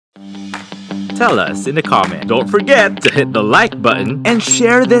tell us in the comment. Don't forget to hit the like button and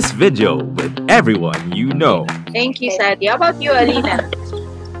share this video with everyone you know. Thank you, Sati. How about you, Alina?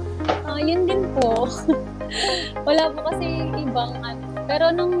 Yun din po. Wala po kasi ibang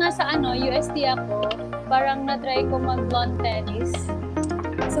Pero nung nasa UST ako, parang na-try ko mag-lawn tennis.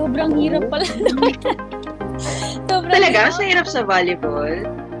 Sobrang hirap pala naman. Talaga? Sa hirap sa volleyball?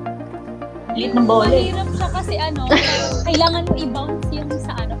 Lit ng volley. Mahirap siya kasi kailangan mo i-bounce yung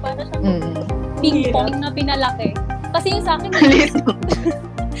sa para siyang ping-pong na pinalaki. Kasi yung sa akin,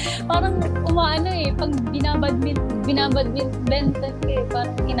 parang pag binabadminton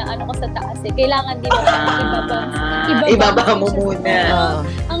parang inaano ko sa taas Kailangan di ba ibaba mo muna.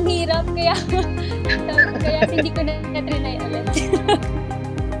 Ang hirap, kaya hindi ko na-try ulit.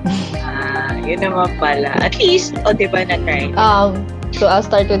 Yun naman pala. At least, diba na-try? So I'll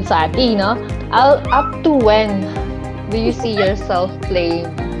start with Sati, no? Up to when do you see yourself playing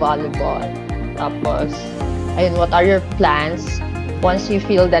volleyball? Tapos, ayun, what are your plans once you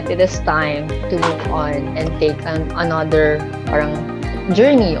feel that it is time to move on and take another parang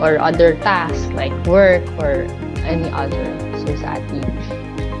journey or other tasks like work or any other? So Sati.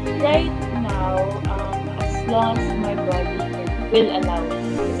 Right now, as long as my body will allow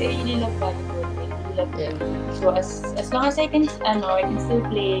me, kasi I really love volleyball. So as long as I can still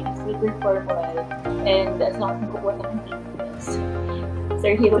play, I can still perform well, and as long as makukuha ng teammates.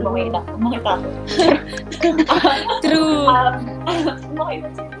 Sir Hero, makita ko. True.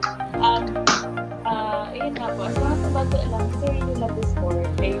 Ayun nga po, as long as bago lang, kasi I really love the sport, I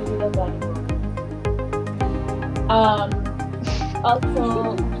really love volleyball.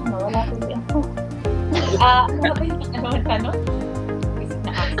 Also, wala ko din ako. Ano ba yung tanong?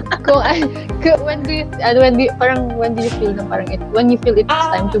 When do you feel na when you feel it's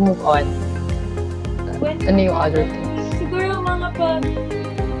time to move on? Ano yung other things? Siguro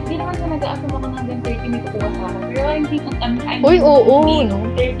hindi naman sa nag-aasam ako ng 30 may kukuha sa akin. Pero I'm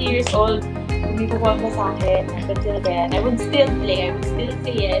 30 years old, may kukuha ka sa akin, until then, I would still play, I would still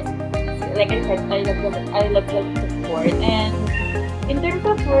say yes. Like I said, I love the sport. And in terms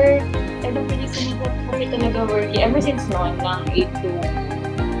of work, I don't really see myself kasi talaga working. Ever since noon, ng 8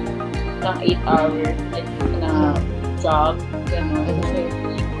 hours na job, gano'n. Kasi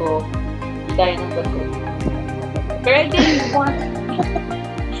feeling ko, dahil ng ko. Pero I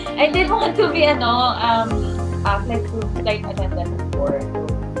did want to be, flight attendant before. So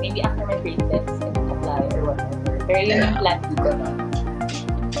maybe after my grade test, I can apply or whatever. Pero yun yung plan ko na.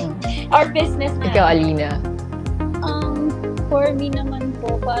 Or business na. Ikaw, Alina. For me naman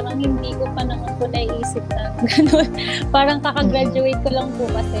po, parang hindi ko pa naman po naiisip na gano'n. Parang kakagraduate ko lang po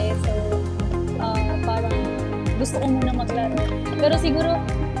kasi. So, parang gusto ko muna maglaro. Pero siguro,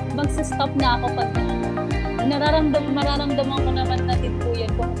 magsa-stop na ako pag mararamdaman ko naman natin po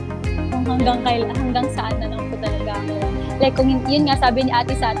yun kung hanggang saan na lang po talaga ako. Like, kung yun nga sabi ni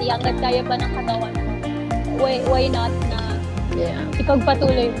Ate Sati, hanggat kaya pa ng katawan mo, why not na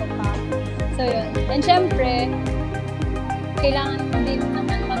ipagpatuloy mo pa. So, yun. And syempre, kailangan din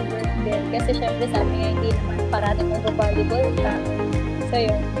naman mag-work din. Kasi syempre sabi nga, hindi naman parati mag-volleyball ka. So,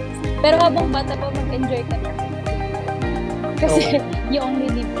 yun. Pero habang bata pa, mag-enjoy ka na. Kasi you only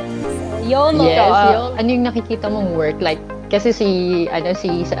live once. So, YOLO. Yes, ano yung nakikita mong work? Like, kasi si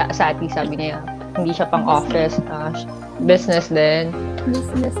Sati sabi niya, hindi siya pang office, business din.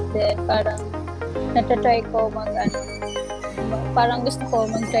 Business din. Parang, natatry ko parang gusto ko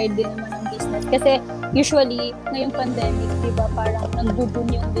mag-try din naman ng business. Kasi, usually, ngayong pandemic, di ba, parang nag-boom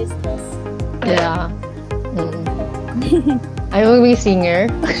yung business. Yeah. I will be singer.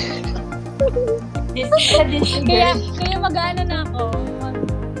 Kaya mag-ano na ako.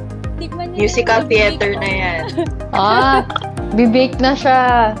 Musical theater na yan. Bibake na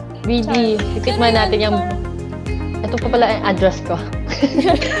siya. Bibi, titikman natin yung... Ito pa pala yung address ko.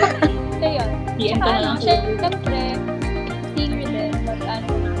 So yun. Tsaka syempre, singer din.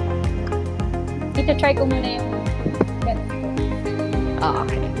 Mag-ano na ako. Ita-try ko muna yung ganun.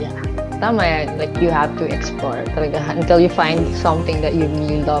 Okay. Yeah. Tama yan. Like, you have to explore talaga until you find something that you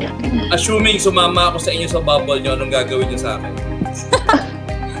really love. Assuming sumama ako sa inyo sa bubble nyo, anong gagawin nyo sa akin?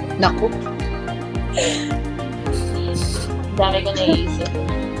 Naku. Dami ko naisip.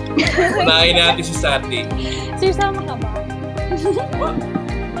 Unahin natin si Sati. Sir, sama ka ba?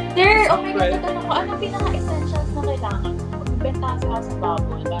 Sir, oh my God, natanong ko, anong pinaka-essentials na kailangan? Magbenta sa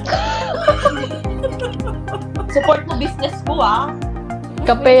bubble. Support mo business ko,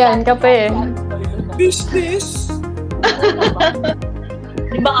 Kape yan, kape. Business?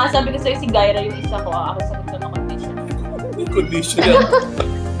 Di ba nga sabi ko sa'yo si Gaira yung isa ko, ako sa ito ng condition. Condition yan.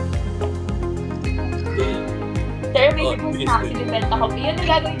 Sir, favorite mo snacks, ibibenta ko. Yun ang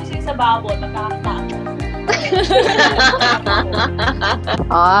gagawin ko sa'yo sa bubble, magkakatakas.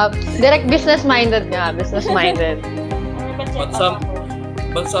 Direct business-minded nga. Business-minded.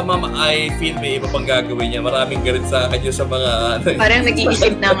 But sa mama, I feel may iba pang gagawin niya. Maraming galit sa kanya sa mga... Parang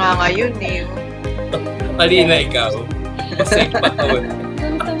nag-iisip na nga ngayon eh. Alina, ikaw. Masig pa to.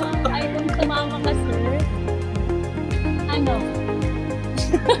 Kung sumama ka, sir, ano?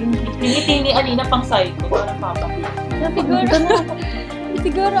 Piniti ni Alina pang psycho. Parang papa.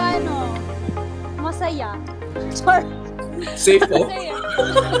 Siguro ano, masaya. Sure. Safe po? Masaya.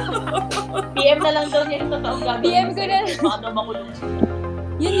 PM na lang daw niya yung totoong gagawin. PM ko na. Baka daw makulong siya.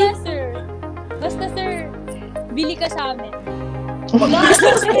 Yun nga, sir. Basta, sir, bili ka sa amin.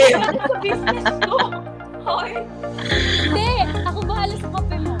 Mag-business din! Sa business ko! Hoy! Hindi, ako bahala sa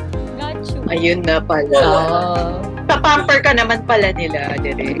kape mo. Got you. Ayun na pala. Papamper ka naman pala nila,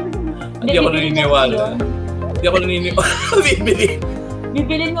 Direk. Hindi ako naniniwala. Bibili.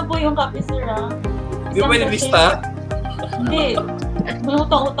 Bibilin mo po yung kape, sir, ha? Hindi mo pwede lista? Hindi. May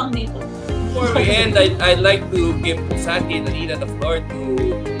utang-utang dito. Before we end, I'd like to give Sati and Alina the floor to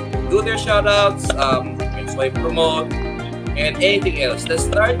do their shoutouts, swipe promote, and anything else. Let's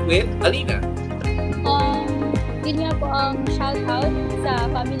start with Alina. Yun nga po ang shoutout sa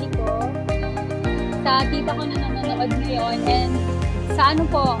family ko, sa tita ko na nanonood ngayon, and sa ano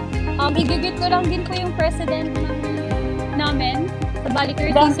po, igigit ko lang din po yung president namin, sa Bicar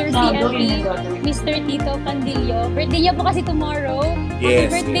Teaser CLP, Mr. Tito Candillo. Birthday niya po kasi tomorrow. Happy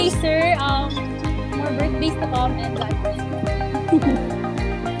birthday, sir. More birthdays to come and God bless you.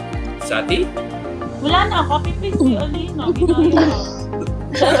 Sati? Wala na. Copy-paste si Alina.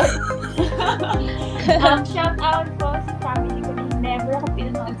 Shout out po sa family ko na never ako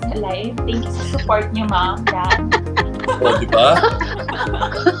pinanood sa live. Thank you sa support niyo, ma'am, dad. Di ba?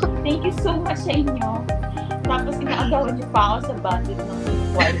 Thank you so much sa inyo. Tapos inaagawan niyo pa ako sa budget ng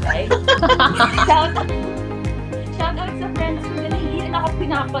Wi-Fi. Shout out sa friends ko na hindi rin ako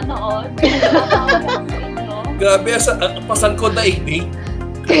pinapanood. Sa inyo. Grabe, pasan ko na 80.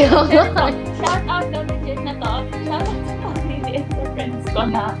 Shout out na legit na to. Shout out sa family and sa friends ko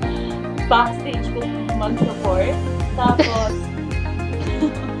na backstage kung mag-support. Tapos,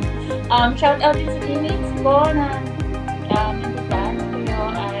 shout out din sa teammates ko na nandiyan. Kayo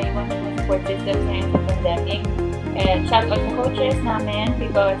ay one of the support systems ngayon sa pandemic. And shout out sa coaches namin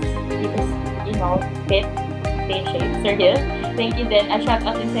because you know, fit, stay shape, Sir Hill. Thank you din. Shout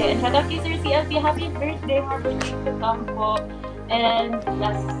out din sa'yo. And shout out kay Sir CLP. Happy birthday, more birthday to come po. And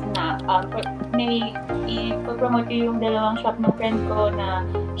last na, may i-promote ko yung dalawang shop ng friend ko na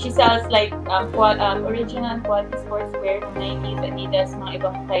she sells like original quality sportswear ng 90s, Adidas, mga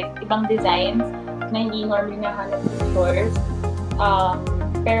ibang designs na hindi normally nahanap sa stores.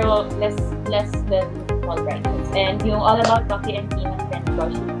 Pero less than small prices. And yung All About Coffee and Tea ng friend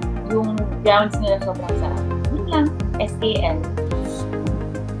ko, yung grounds nila sobrang sarap. Yun lang, SKL.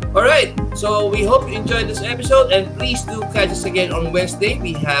 Alright, so we hope you enjoyed this episode and please do catch us again on Wednesday.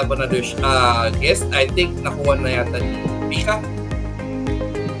 We have another guest. I think nakuha na yata ni Bicar.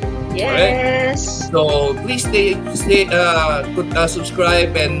 Yes. Alright. So please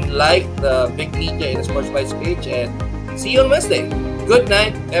subscribe and like the Big Media in the SportsBytes page and see you on Wednesday. Good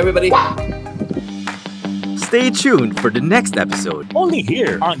night, everybody. Stay tuned for the next episode. Only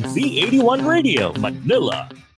here on Z81 Radio, Manila.